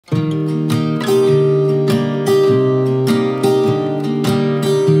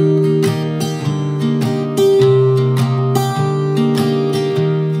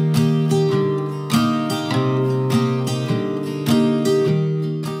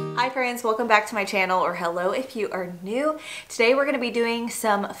Welcome back to my channel, or hello if you are new. Today we're going to be doing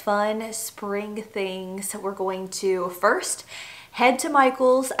some fun spring things. We're going to first head to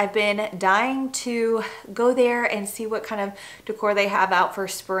Michael's. I've been dying to go there and see what kind of decor they have out for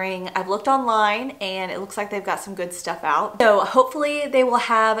spring. I've looked online and it looks like they've got some good stuff out. So hopefully they will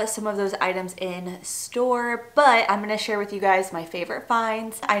have some of those items in store, but I'm going to share with you guys my favorite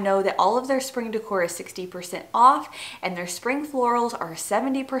finds. I know that all of their spring decor is 60% off and their spring florals are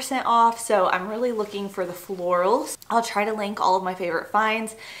 70% off. So I'm really looking for the florals. I'll try to link all of my favorite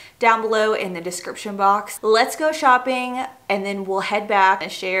finds down below in the description box. Let's go shopping and then we'll head back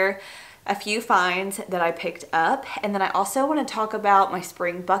and share a few finds that I picked up. And then I also want to talk about my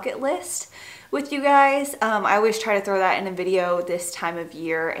spring bucket list with you guys. I always try to throw that in a video this time of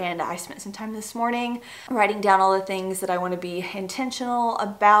year, and I spent some time this morning writing down all the things that I want to be intentional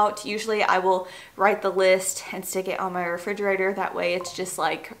about. Usually I will write the list and stick it on my refrigerator. That way it's just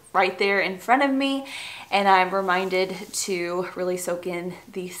like right there in front of me and I'm reminded to really soak in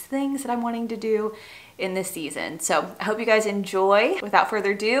these things that I'm wanting to do in this season. So I hope you guys enjoy. Without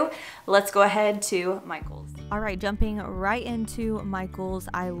further ado, let's go ahead to Michael's. All right, jumping right into Michael's.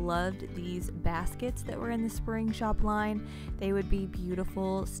 I loved these baskets that were in the spring shop line. They would be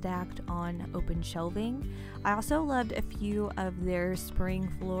beautiful stacked on open shelving. I also loved a few of their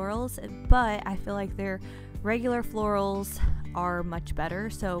spring florals, but I feel like their regular florals are much better,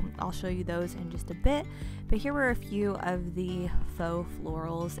 so I'll show you those in just a bit. But here were a few of the faux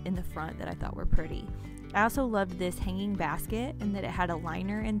florals in the front that I thought were pretty. I also loved this hanging basket and that it had a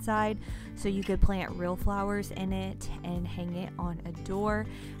liner inside so you could plant real flowers in it and hang it on a door.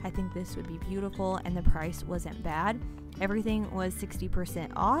 I think this would be beautiful and the price wasn't bad. Everything was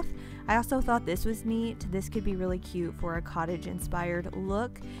 60% off. I also thought this was neat. This could be really cute for a cottage inspired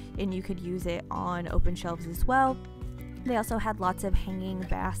look and you could use it on open shelves as well. They also had lots of hanging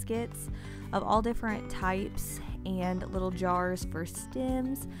baskets of all different types and little jars for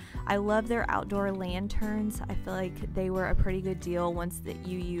stems. I love their outdoor lanterns. I feel like they were a pretty good deal once that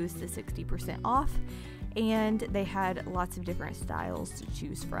you use the 60% off, and they had lots of different styles to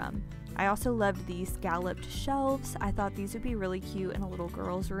choose from. I also loved these scalloped shelves. I thought these would be really cute in a little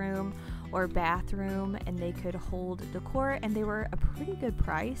girl's room or bathroom, and they could hold decor, and they were a pretty good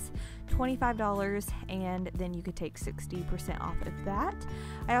price, $25, and then you could take 60% off of that.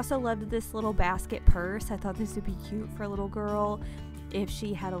 I also loved this little basket purse. I thought this would be cute for a little girl if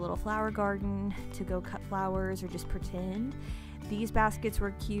she had a little flower garden to go cut flowers or just pretend. These baskets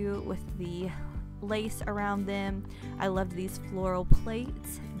were cute with the lace around them. I loved these floral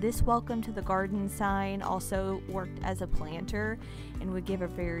plates. This welcome to the garden sign also worked as a planter and would give a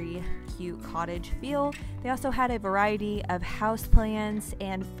very cute cottage feel. They also had a variety of houseplants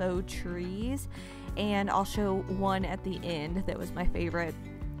and faux trees, and I'll show one at the end that was my favorite.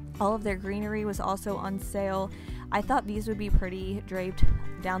 All of their greenery was also on sale. I thought these would be pretty draped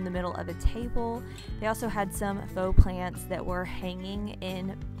down the middle of a table. They also had some faux plants that were hanging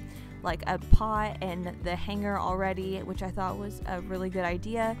in like a pot and the hanger already, which I thought was a really good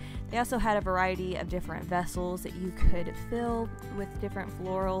idea. They also had a variety of different vessels that you could fill with different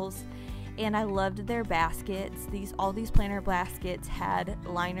florals, and I loved their baskets. All these planter baskets had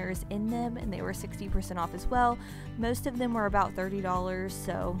liners in them and they were 60% off as well. Most of them were about $30,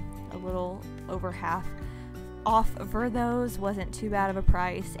 so a little over half off for those. Wasn't too bad of a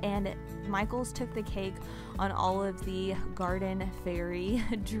price, and Michael's took the cake on all of the garden fairy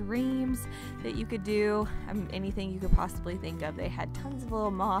dreams that you could do. Anything you could possibly think of. They had tons of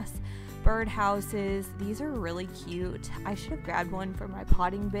little moss bird houses. These are really cute. I should have grabbed one for my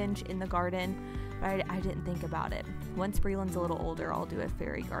potting bench in the garden, but I didn't think about it. Once Breland's a little older, I'll do a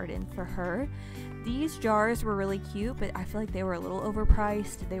fairy garden for her. These jars were really cute, but I feel like they were a little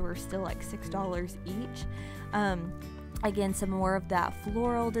overpriced. They were still like $6 each. Again, some more of that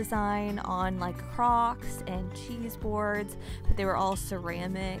floral design on like crocks and cheese boards, but they were all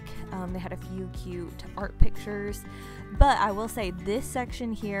ceramic. They had a few cute art pictures, but I will say this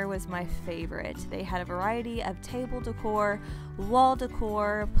section here was my favorite. They had a variety of table decor, wall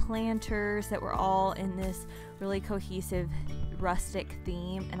decor, planters that were all in this really cohesive rustic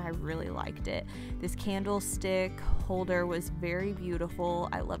theme, and I really liked it. This candlestick holder was very beautiful.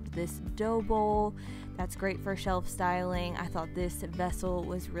 I loved this dough bowl. That's great for shelf styling. I thought this vessel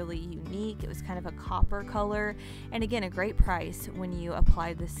was really unique. It was kind of a copper color, and again, a great price when you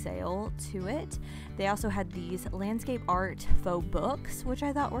apply the sale to it. They also had these landscape art faux books, which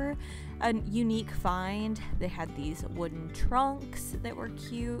I thought were a unique find. They had these wooden trunks that were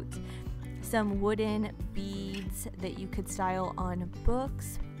cute, some wooden beads that you could style on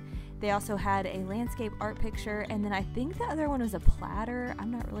books. They also had a landscape art picture, and then I think the other one was a platter.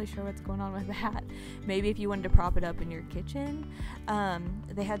 I'm not really sure what's going on with that. Maybe if you wanted to prop it up in your kitchen.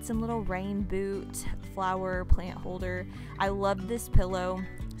 They had some little rain boot flower plant holder. I loved this pillow,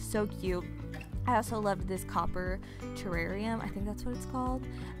 so cute. I also loved this copper terrarium, I think that's what it's called,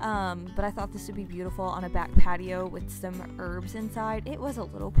 but I thought this would be beautiful on a back patio with some herbs inside. It was a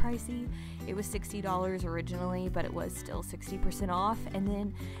little pricey. It was $60 originally, but it was still 60% off. And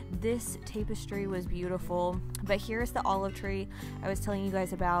then this tapestry was beautiful, but here's the olive tree I was telling you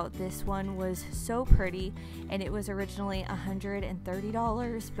guys about. This one was so pretty, and it was originally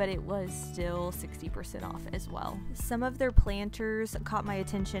 $130, but it was still 60% off as well. Some of their planters caught my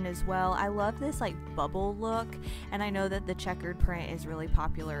attention as well. I love this like bubble look, and I know that the checkered print is really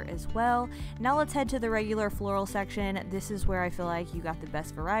popular as well. Now let's head to the regular floral section. This is where I feel like you got the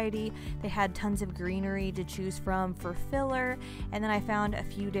best variety. They had tons of greenery to choose from for filler, and then I found a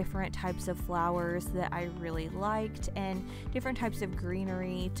few different types of flowers that I really liked and different types of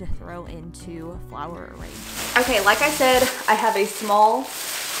greenery to throw into flower arrangements. Okay, like I said, I have a small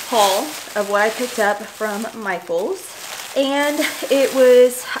haul of what I picked up from Michael's. And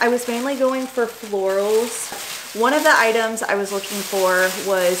I was mainly going for florals. One of the items I was looking for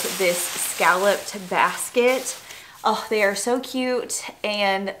was this scalloped basket. Oh, they are so cute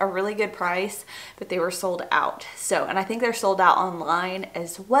and a really good price, but they were sold out. And I think they're sold out online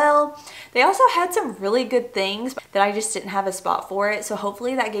as well. They also had some really good things that I just didn't have a spot for it. So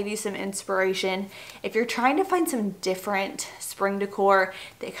hopefully that gave you some inspiration. If you're trying to find some different spring decor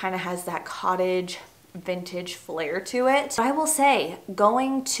that kind of has that cottage vintage flair to it, I will say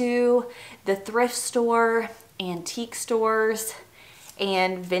going to the thrift store, antique stores,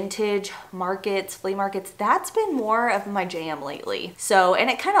 and vintage markets, flea markets, that's been more of my jam lately. And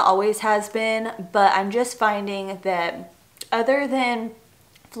it kind of always has been, but I'm just finding that other than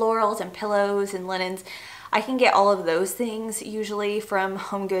florals and pillows and linens, I can get all of those things usually from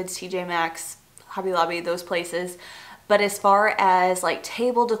Home Goods, TJ Maxx, Hobby Lobby, those places. But as far as like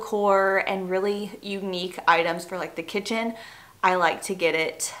table decor and really unique items for like the kitchen, I like to get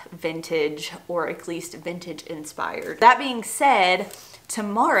it vintage, or at least vintage inspired. That being said,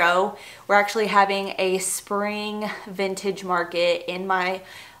 tomorrow we're actually having a spring vintage market in my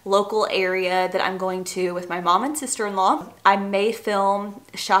local area that I'm going to with my mom and sister-in-law. I may film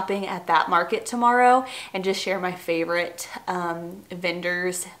shopping at that market tomorrow and just share my favorite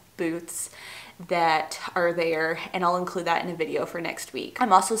vendors, booths that are there, and I'll include that in a video for next week.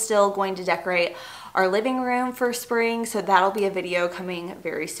 I'm also still going to decorate our living room for spring, so that'll be a video coming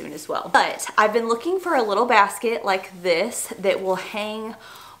very soon as well. But I've been looking for a little basket like this that will hang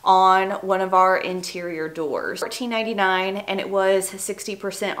on one of our interior doors. $14.99, and it was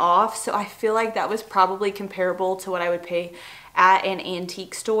 60% off, so I feel like that was probably comparable to what I would pay at an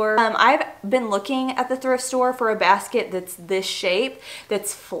antique store. I've been looking at the thrift store for a basket that's this shape,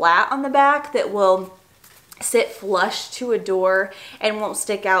 that's flat on the back, that will sit flush to a door and won't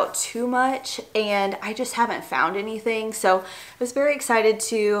stick out too much, and I just haven't found anything. So I was very excited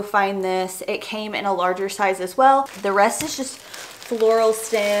to find this. It came in a larger size as well. The rest is just floral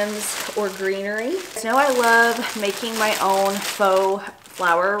stems or greenery. So now I love making my own faux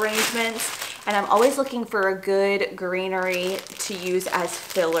flower arrangements, and I'm always looking for a good greenery to use as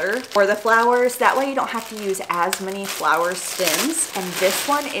filler for the flowers. That way you don't have to use as many flower stems. And this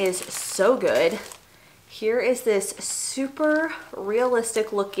one is so good. Here is this super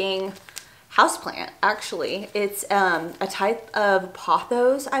realistic looking houseplant. Actually, it's a type of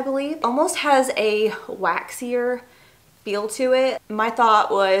pothos, I believe. Almost has a waxier feel to it. My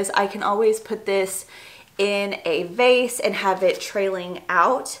thought was I can always put this in a vase and have it trailing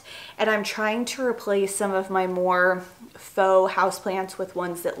out, and I'm trying to replace some of my more faux houseplants with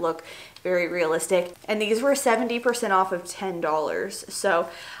ones that look very realistic, and these were 70% off of $10, so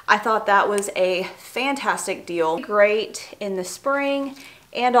I thought that was a fantastic deal. Great in the spring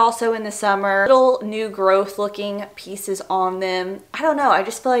and also in the summer. Little new growth looking pieces on them. I don't know, I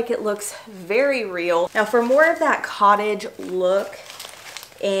just feel like it looks very real. Now for more of that cottage look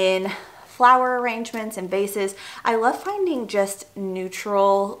in flower arrangements and vases, I love finding just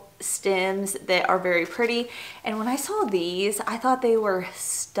neutral stems that are very pretty. And when I saw these, I thought they were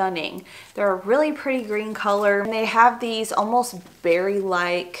stunning. They're a really pretty green color, and they have these almost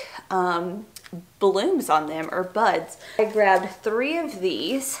berry-like blooms on them, or buds. I grabbed 3 of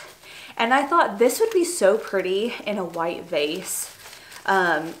these, and I thought this would be so pretty in a white vase.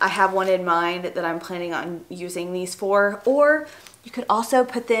 I have one in mind that I'm planning on using these for, or you could also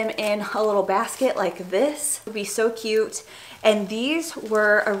put them in a little basket like this. It would be so cute. And these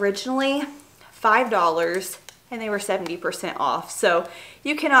were originally $5 and they were 70% off. So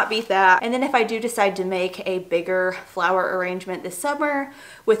you cannot beat that. And then if I do decide to make a bigger flower arrangement this summer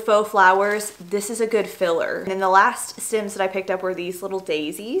with faux flowers, this is a good filler. And then the last stems that I picked up were these little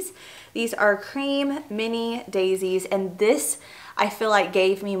daisies. These are cream mini daisies, and this I feel like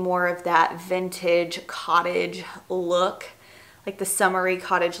gave me more of that vintage cottage look, like the summery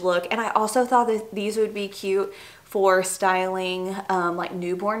cottage look. And I also thought that these would be cute for styling like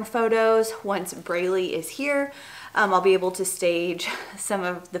newborn photos. Once Braylee is here, I'll be able to stage some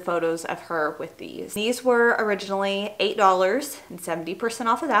of the photos of her with these. These were originally $8 and 70%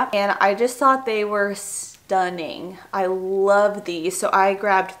 off of that. And I just thought they were stunning. I love these. So I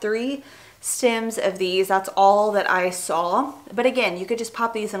grabbed 3 stems of these. That's all that I saw. But again, you could just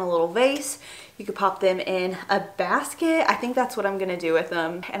pop these in a little vase. You could pop them in a basket. I think that's what I'm gonna do with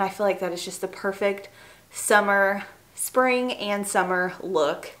them. And I feel like that is just the perfect summer, spring and summer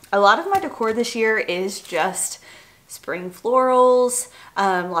look. A lot of my decor this year is just spring florals,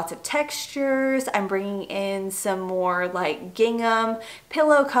 lots of textures. I'm bringing in some more like gingham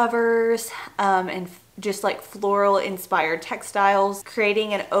pillow covers, and just like floral inspired textiles,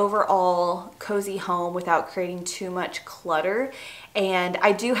 creating an overall cozy home without creating too much clutter. And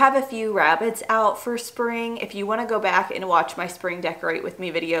I do have a few rabbits out for spring. If you want to go back and watch my spring decorate with me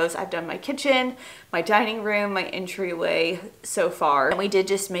videos, I've done my kitchen, my dining room, my entryway so far. And we did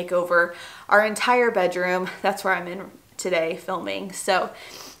just make over our entire bedroom. That's where I'm in today filming. So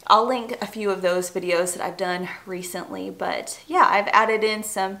I'll link a few of those videos that I've done recently. But yeah, I've added in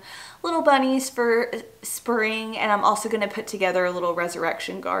some little bunnies for spring, and I'm also going to put together a little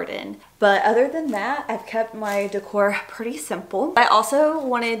resurrection garden. But other than that, I've kept my decor pretty simple. I also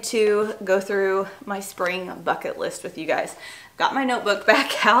wanted to go through my spring bucket list with you guys. Got my notebook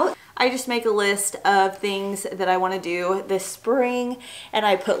back out. I just make a list of things that I want to do this spring, and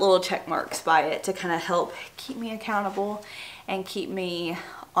I put little check marks by it to kind of help keep me accountable and keep me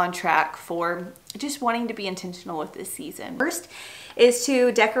on track for just wanting to be intentional with this season. First is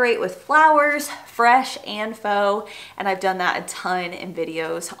to decorate with flowers, fresh and faux, and I've done that a ton in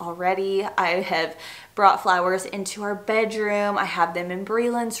videos already. I have brought flowers into our bedroom. I have them in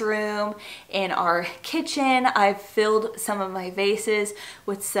Breland's room, in our kitchen. I've filled some of my vases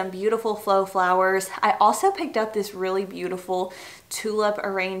with some beautiful faux flowers. I also picked up this really beautiful tulip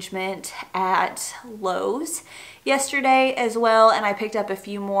arrangement at Lowe's yesterday as well, and I picked up a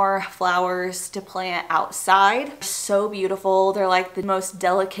few more flowers to plant outside. So beautiful. They're like the most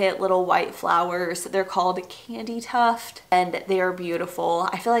delicate little white flowers. They're called candy tuft, and they are beautiful.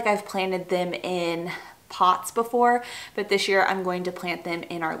 I feel like I've planted them in pots before, but this year I'm going to plant them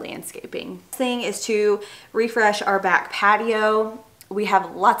in our landscaping. The thing is to refresh our back patio. We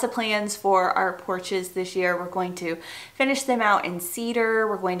have lots of plans for our porches this year. We're going to finish them out in cedar.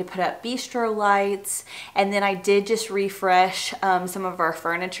 We're going to put up bistro lights. And then I did just refresh some of our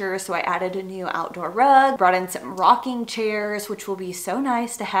furniture. So I added a new outdoor rug, brought in some rocking chairs, which will be so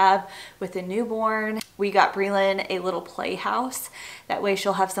nice to have with a newborn. We got Breland a little playhouse. That way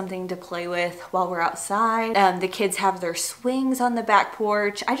she'll have something to play with while we're outside. The kids have their swings on the back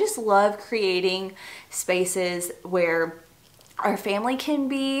porch. I just love creating spaces where our family can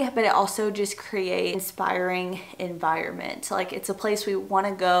be, but it also just creates inspiring environment. Like, it's a place we want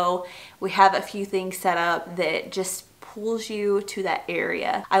to go. We have a few things set up that just pulls you to that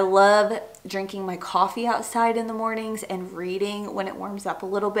area. I love drinking my coffee outside in the mornings and reading when it warms up a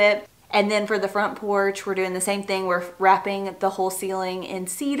little bit. And then for the front porch, we're doing the same thing. We're wrapping the whole ceiling in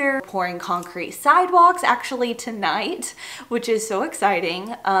cedar, pouring concrete sidewalks actually tonight, which is so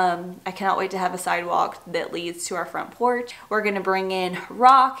exciting. I cannot wait to have a sidewalk that leads to our front porch. We're gonna bring in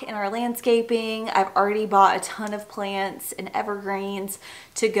rock in our landscaping. I've already bought a ton of plants and evergreens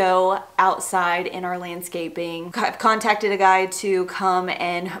to go outside in our landscaping. I've contacted a guy to come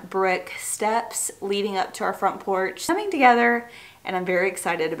and brick steps leading up to our front porch. Coming together and I'm very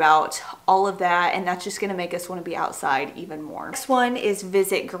excited about all of that, and that's just gonna make us wanna be outside even more. Next one is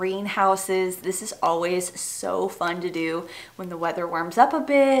visit greenhouses. This is always so fun to do when the weather warms up a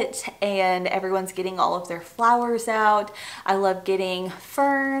bit and everyone's getting all of their flowers out. I love getting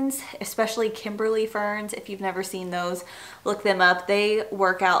ferns, especially Kimberly ferns. If you've never seen those, look them up. They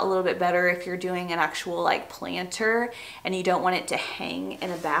work out a little bit better if you're doing an actual like planter and you don't want it to hang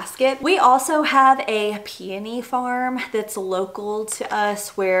in a basket. We also have a peony farm that's local to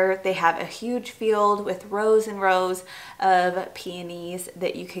us where they have a huge field with rows and rows of peonies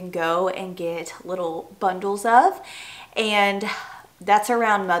that you can go and get little bundles of, and that's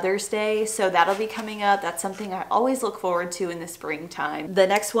around Mother's Day, so that'll be coming up. That's something I always look forward to in the springtime. The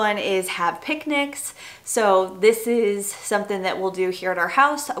next one is have picnics. So this is something that we'll do here at our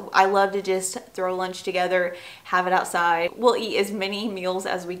house. I love to just throw lunch together, have it outside. We'll eat as many meals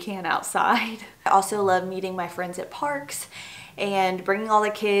as we can outside. I also love meeting my friends at parks and bringing all the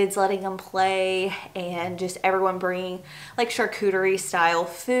kids, letting them play, and just everyone bringing like charcuterie style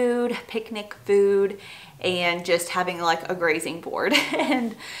food, picnic food, and just having like a grazing board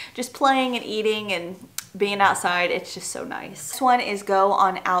and just playing and eating and being outside. It's just so nice. This one is go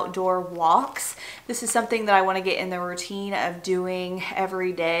on outdoor walks. This is something that I want to get in the routine of doing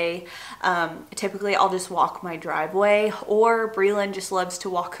every day. Typically I'll just walk my driveway, or Breland just loves to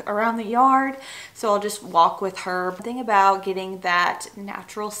walk around the yard, so I'll just walk with her. The thing about getting that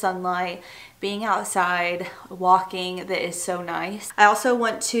natural sunlight, being outside, walking, that is so nice. I also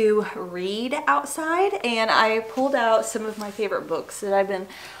want to read outside, and I pulled out some of my favorite books that I've been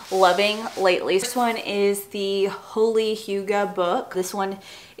loving lately. This one is the Holy Huga book. This one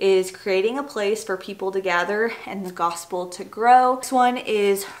is creating a place for people to gather and the gospel to grow. This one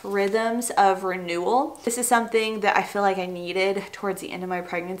is Rhythms of Renewal. This is something that I feel like I needed towards the end of my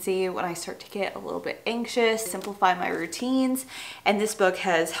pregnancy when I start to get a little bit anxious, simplify my routines, and this book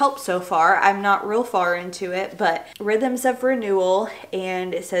has helped so far. I'm not real far into it, but Rhythms of Renewal,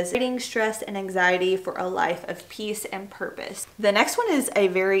 and it says fighting stress and anxiety for a life of peace and purpose. The next one is a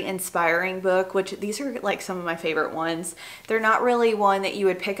very inspiring book, which these are like some of my favorite ones. They're not really one that you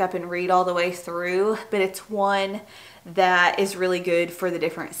would pick up and read all the way through, but it's one that is really good for the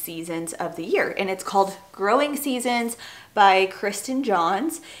different seasons of the year, and it's called Growing Seasons by Kristen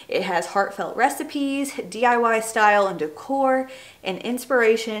Johns. It has heartfelt recipes, DIY style and decor, and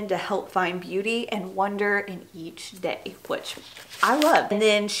inspiration to help find beauty and wonder in each day, which I love. And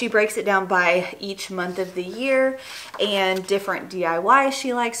then she breaks it down by each month of the year and different DIY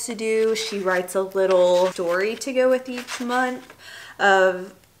she likes to do. She writes a little story to go with each month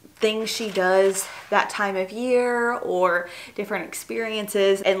of things she does that time of year or different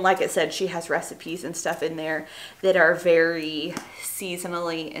experiences. And like I said, she has recipes and stuff in there that are very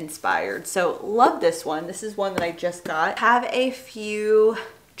seasonally inspired. So love this one. This is one that I just got. Have a few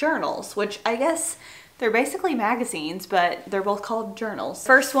journals, which I guess they're basically magazines, but they're both called journals.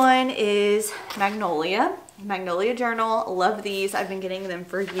 First one is Magnolia journal. Love these. I've been getting them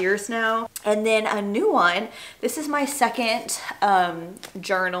for years now. And then a new one. This is my second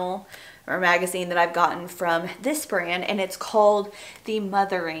journal or magazine that I've gotten from this brand, and it's called the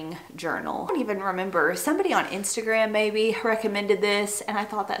Mothering Journal. I don't even remember. Somebody on Instagram maybe recommended this, and I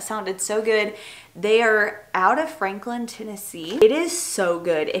thought that sounded so good. They are out of Franklin, Tennessee. It is so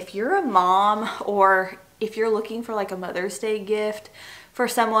good. If you're a mom, or if you're looking for like a Mother's Day gift for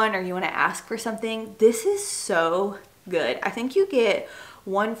someone, or you want to ask for something, this is so good. I think you get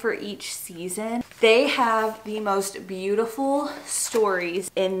one for each season. They have the most beautiful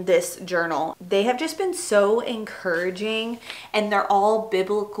stories in this journal. They have just been so encouraging, and they're all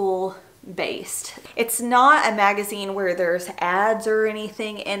biblical based. It's not a magazine where there's ads or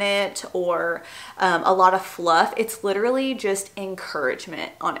anything in it, or a lot of fluff. It's literally just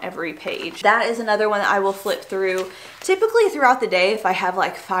encouragement on every page. That is another one that I will flip through typically throughout the day if I have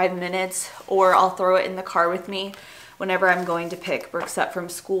like 5 minutes, or I'll throw it in the car with me whenever I'm going to pick Brooks up from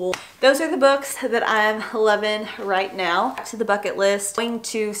school. Those are the books that I'm loving right now. Back to the bucket list. Going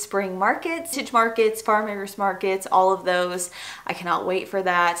to spring markets, vintage markets, farmers markets, all of those. I cannot wait for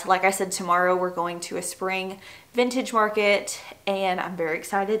that. Like I said, tomorrow we're going to a spring vintage market, and I'm very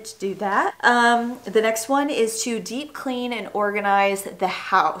excited to do that. The next one is to deep clean and organize the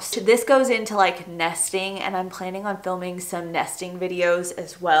house. This goes into like nesting, and I'm planning on filming some nesting videos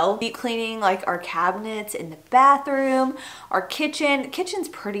as well. Deep cleaning like our cabinets in the bathroom, our kitchen. The kitchen's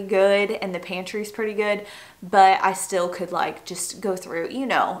pretty good and the pantry's pretty good, but I still could like just go through, you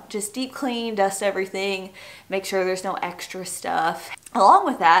know, just deep clean, dust everything, make sure there's no extra stuff. Along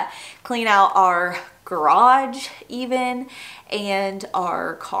with that, clean out our garage even, and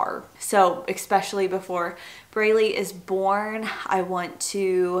our car. So especially before Braylee is born, I want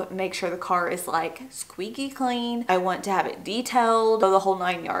to make sure the car is like squeaky clean. I want to have it detailed, the whole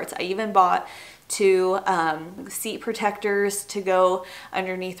 9 yards. I even bought 2 seat protectors to go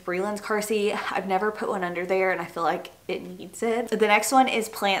underneath Breland's car seat. I've never put one under there and I feel like it needs it. The next one is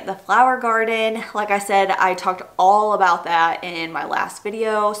plant the flower garden. Like I said, I talked all about that in my last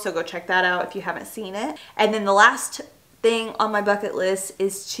video, so go check that out if you haven't seen it. And then the last thing on my bucket list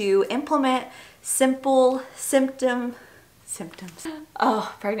is to implement simple symptoms.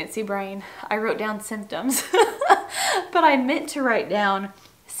 Oh, pregnancy brain. I wrote down symptoms, but I meant to write down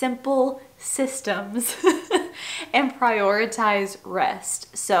simple systems and prioritize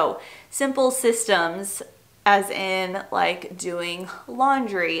rest. So simple systems as in like doing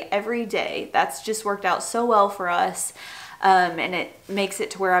laundry every day. That's just worked out so well for us, and it makes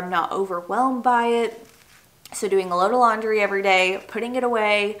it to where I'm not overwhelmed by it. So doing a load of laundry every day, putting it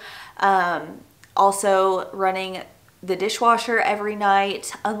away, also running the dishwasher every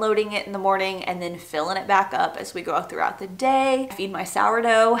night, unloading it in the morning, and then filling it back up as we go throughout the day. I feed my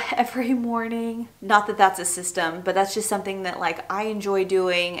sourdough every morning. Not that that's a system, but that's just something that like I enjoy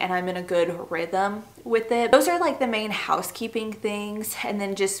doing and I'm in a good rhythm with it. Those are like the main housekeeping things, and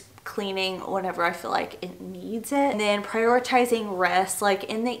then just cleaning whenever I feel like it needs it. And then prioritizing rest, like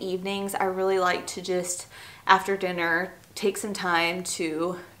in the evenings, I really like to just after dinner take some time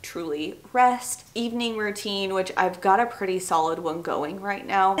to truly rest. Evening routine, which I've got a pretty solid one going right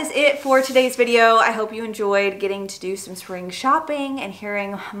now. That's it for today's video. I hope you enjoyed getting to do some spring shopping and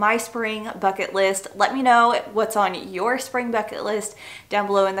hearing my spring bucket list. Let me know what's on your spring bucket list down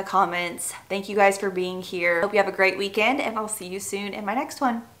below in the comments. Thank you guys for being here. Hope you have a great weekend, and I'll see you soon in my next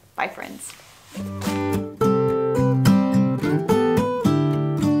one. Bye, friends.